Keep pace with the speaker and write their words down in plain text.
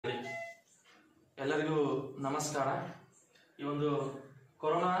ಎಲ್ಲರಿಗೂ ನಮಸ್ಕಾರ। ಈ ಒಂದು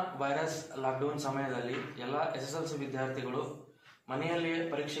ಕೊರೋನಾ ವೈರಸ್ ಲಾಕ್ಡೌನ್ ಸಮಯದಲ್ಲಿ ಎಲ್ಲ SSLC ವಿದ್ಯಾರ್ಥಿಗಳು ಮನೆಯಲ್ಲಿ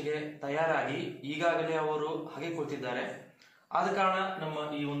ಪರೀಕ್ಷೆಗೆ ತಯಾರಾಗಿ ಈಗಾಗಲೇ ಅವರು ಹಾಗೆ ಕೂತಿದ್ದಾರೆ। ಆದ ಕಾರಣ ನಮ್ಮ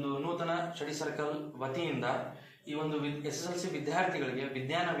ಈ ಒಂದು ನೂತನ ಸ್ಟಡಿ ಸರ್ಕಲ್ ವತಿಯಿಂದ ಈ ಒಂದು SSLC ವಿದ್ಯಾರ್ಥಿಗಳಿಗೆ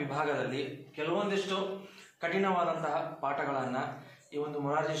ವಿಜ್ಞಾನ ವಿಭಾಗದಲ್ಲಿ ಕೆಲವೊಂದಿಷ್ಟು ಕಠಿಣವಾದಂತಹ ಪಾಠಗಳನ್ನು ಈ ಒಂದು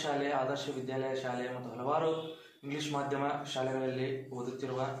ಮೊರಾರ್ಜಿ ಶಾಲೆ, ಆದರ್ಶ ವಿದ್ಯಾಲಯ ಶಾಲೆ ಮತ್ತು ಹಲವಾರು ಇಂಗ್ಲಿಷ್ ಮಾಧ್ಯಮ ಶಾಲೆಗಳಲ್ಲಿ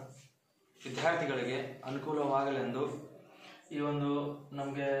ಓದುತ್ತಿರುವ ವಿದ್ಯಾರ್ಥಿಗಳಿಗೆ ಅನುಕೂಲವಾಗಲೆಂದು ಈ ಒಂದು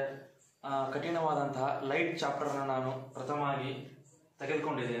ನಮಗೆ ಕಠಿಣವಾದಂತಹ ಲೈಟ್ ಚಾಪ್ಟರ್ನ ನಾನು ಪ್ರಥಮವಾಗಿ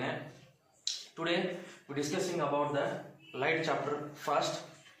ತೆಗೆದುಕೊಂಡಿದ್ದೇನೆ। Today we discussing about the light chapter first.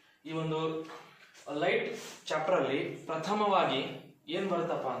 ಈ ಒಂದು ಲೈಟ್ ಚಾಪ್ಟರ್ ಅಲ್ಲಿ ಪ್ರಥಮವಾಗಿ ಏನು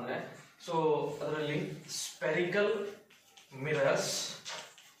ಬರುತ್ತಪ್ಪ ಅಂದ್ರೆ ಅದರಲ್ಲಿ ಸ್ಪೆರಿಕಲ್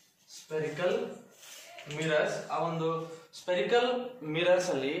ಮಿರರ್ಸ್ ಆ ಒಂದು ಸ್ಪೆರಿಕಲ್ ಮಿರರ್ಸ್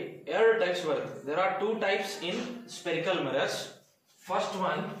ಅಲ್ಲಿ ಎರಡು ಟೈಪ್ಸ್ ಬರುತ್ತೆ। There are two types in spherical mirrors. First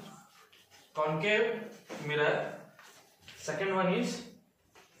one concave mirror, second one is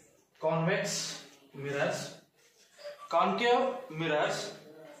convex mirrors. Concave mirrors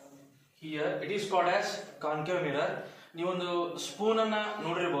here it is called as concave mirror. ನೀವೊಂದು ಸ್ಪೂನ್ ಅನ್ನ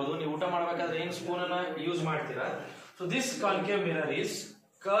ನೋಡಿರಬಹುದು, ನೀವು ಊಟ ಮಾಡಬೇಕಾದ್ರೆ ಏನು ಸ್ಪೂನ್ ಅನ್ನ ಯೂಸ್ ಮಾಡ್ತೀರಾ। So this concave mirror is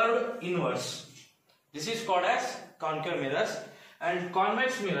curved inwards. This is called as concave mirrors, and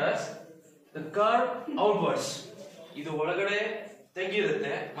convex mirrors the curve outwards. ಇದು ಒಳಗಡೆ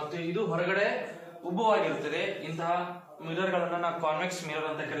ತೆಗೆದಿರುತ್ತೆ ಮತ್ತು ಇದು ಹೊರಗಡೆ ಉಬ್ಬವಾಗಿರುತ್ತದೆ। ಇಂತಹ ಮಿರರ್ ಗಳನ್ನ ನಾವು ಕಾನ್ವೆಕ್ಸ್ ಮಿರರ್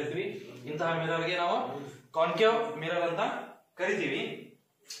ಅಂತ ಕರಿತೀವಿ, ಇಂತಹ ಮಿರರ್ ಗೆ ನಾವು ಕಾನ್ಕೇವ್ ಮಿರರ್ ಅಂತ ಕರಿತೀವಿ।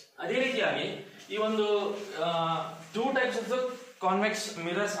 ಅದೇ ರೀತಿಯಾಗಿ ಈ ಒಂದು two types of the convex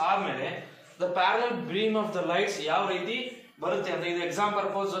mirrors ಆದ್ಮೇಲೆ the parallel beam of the lights ಯಾವ ರೀತಿ ಬರುತ್ತೆ ಅಂತ, ಇದು ಎಕ್ಸಾಮ್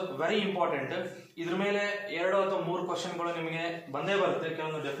ಪರ್ಪಸ್ ವೆರಿ ಇಂಪಾರ್ಟೆಂಟ್। ಇದ್ರ ಮೇಲೆ 2 ಅಥವಾ 3 ಕ್ವಶನ್ಗಳು ನಿಮಗೆ ಬಂದೇ ಬರುತ್ತೆ,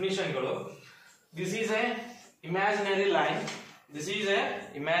 ಕೆಲವೊಂದು ಡೆಫಿನಿಷನ್ಗಳು। This is A imaginary line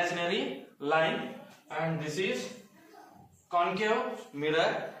and this is concave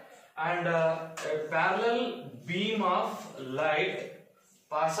mirror and parallel beam of light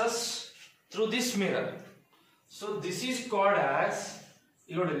passes through this mirror. So this is called as,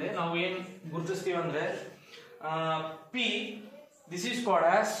 ಇರೋದಿಲ್ಲ ನಾವು ಏನು ಗುರುತಿಸ್ತೀವಿ ಅಂದ್ರೆ P, this is called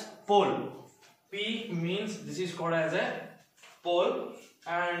as pole. P means this is called as a pole,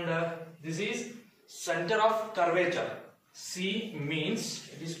 and this is center of curvature. C means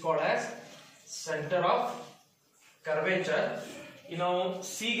it is called as center of curvature. ನಾವು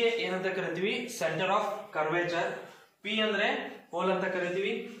C ಗೆ ಏನಂತ ಕರಿತೀವಿ, centre of curvature. P ಅಂದ್ರೆ pole ಅಂತ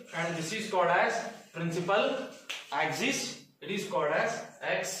ಕರಿತೀವಿ, and this is called as principal axis. It is called as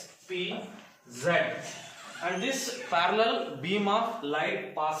XPZ. And this parallel beam of light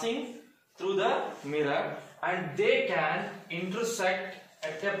passing through the mirror, and they can intersect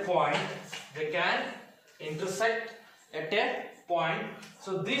at a point.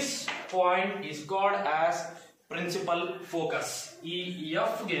 So this point is called as principal focus. ಈ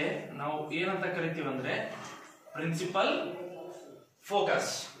F ಗೆ ನಾವು ಏನಂತ ಕರಿತೀವಿ ಅಂದ್ರೆ principal focus.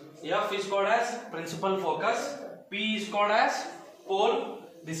 F is called as principal focus, P is called as pole,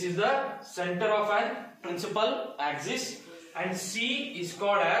 this is the center of an principal axis, and C is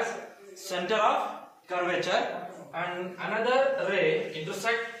called as center of curvature, and another ray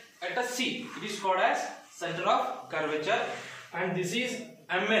intersect at a C, it is called as center of curvature, and this is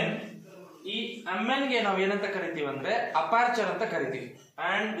MN. ಈ MN ಗೆ ನಾವು ಏನಂತ ಕರಿತೀವಿ ಅಂದ್ರೆ aperture ಅಂತ ಕರಿತೀವಿ,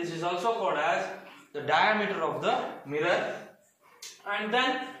 and this is also called as the diameter of the mirror. And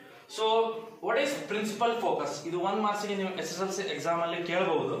then so what is principal focus? ಇದು 1 marks ಗೆ ನೀವು SSLC ಎಕ್ಸಾಮ್ ಅಲ್ಲಿ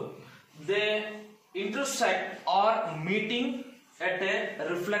ಕೇಳಬಹುದು। they intersect or meeting at a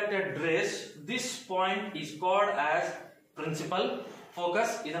reflected rays, this point is called as principal focus.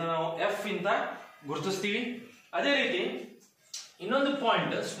 ಇದನ್ನ ನಾವು F ಇಂದ ಗುರುತಿಸ್ತೀವಿ। ಅದೇ ರೀತಿ ಇನ್ನೊಂದು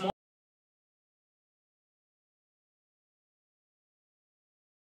point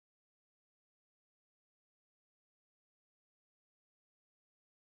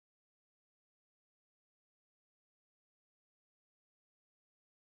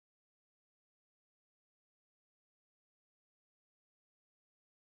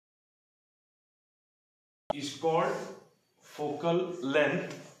is called focal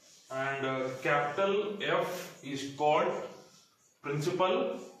length, and capital F is called principal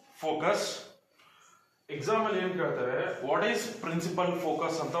focus. Exam ಅಲ್ಲಿ ಏನ್ ಕೇಳ್ತಾರೆ, ವಾಟ್ ಈಸ್ ಪ್ರಿನ್ಸಿಪಲ್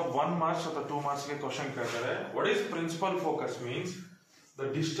ಫೋಕಸ್ ಅಂತ 1 ಮಾರ್ಕ್ಸ್ ಅಥವಾ 2 ಮಾರ್ಕ್ಸ್ ಗೆ ಕ್ವಶನ್ ಕೇಳ್ತಾರೆ। What is principal focus means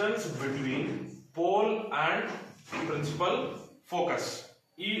the distance between pole and principal focus.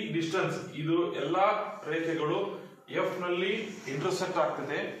 ಈ distance ಇದು ಎಲ್ಲಾ ರೇಖೆಗಳು F ನಲ್ಲಿ ಇಂಟರ್ಸೆಕ್ಟ್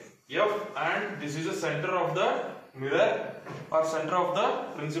ಆಗ್ತದೆ, F, and this is the center of the mirror or center of the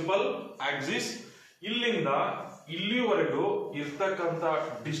principal axis, ಇಲ್ಲಿಂದ ಇಲ್ಲಿವರೆಗೂ ಇರ್ತಕ್ಕಂಥ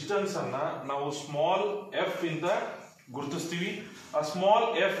ಡಿಸ್ಟೆನ್ಸ್ ಅನ್ನ ನಾವು ಸ್ಮಾಲ್ ಎಫ್ ಇಂದ ಗುರುತಿಸ್ತೀವಿ. ಆ ಸ್ಮಾಲ್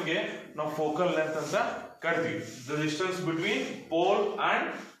ಎಫ್ ಗೆ ನಾವು ಫೋಕಲ್ ಲೆಂತ್ ಅಂತ ಕರಿತೀವಿ. The distance between pole and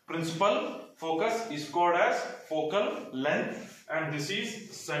principal focus is called as focal length, and this is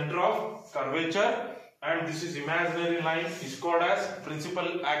center of curvature, and this is imaginary line is called as principal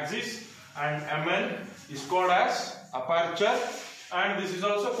axis, and mn is called as aperture, and this is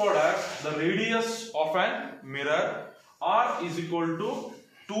also called as the radius of an mirror. R is equal to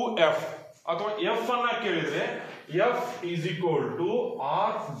 2f ಅಥವಾ f ಅನ್ನ ಕೇಳಿದ್ರೆ f is equal to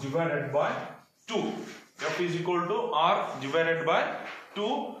r divided by 2. f is equal to r divided by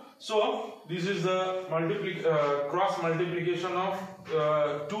 2. So this is the cross multiplication of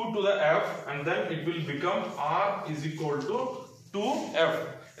 2 to the f, and then it will become r is equal to 2f.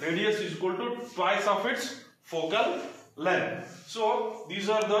 Radius is equal to twice of its focal length. So these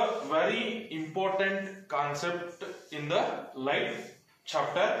are the very important concept in the light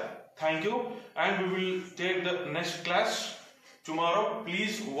chapter. Thank you, and we will take the next class tomorrow.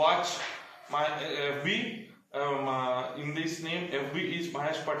 Please watch my FB. In this name FB is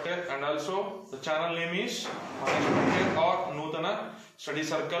Mahesh Patel, and also the channel name is Mahesh Patel or Nutana Study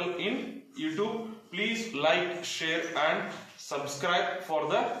Circle in YouTube. Please like, share and subscribe for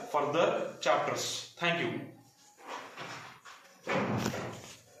the further chapters. Thank you.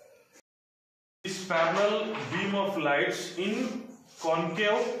 This parallel beam of lights in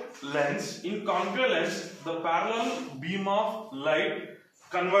concave lens. In concave lens, the parallel beam of light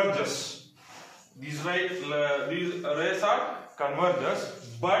converges. These rays are converges,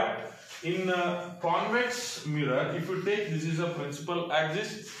 but in convex mirror, if you take, this is a principal axis,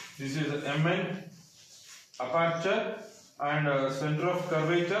 this is mn, aperture, and center of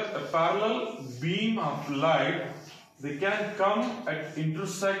curvature. A parallel beam of light, they can come at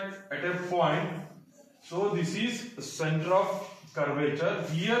intersect at a point. So this is center of curvature.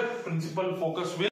 Here principal focus will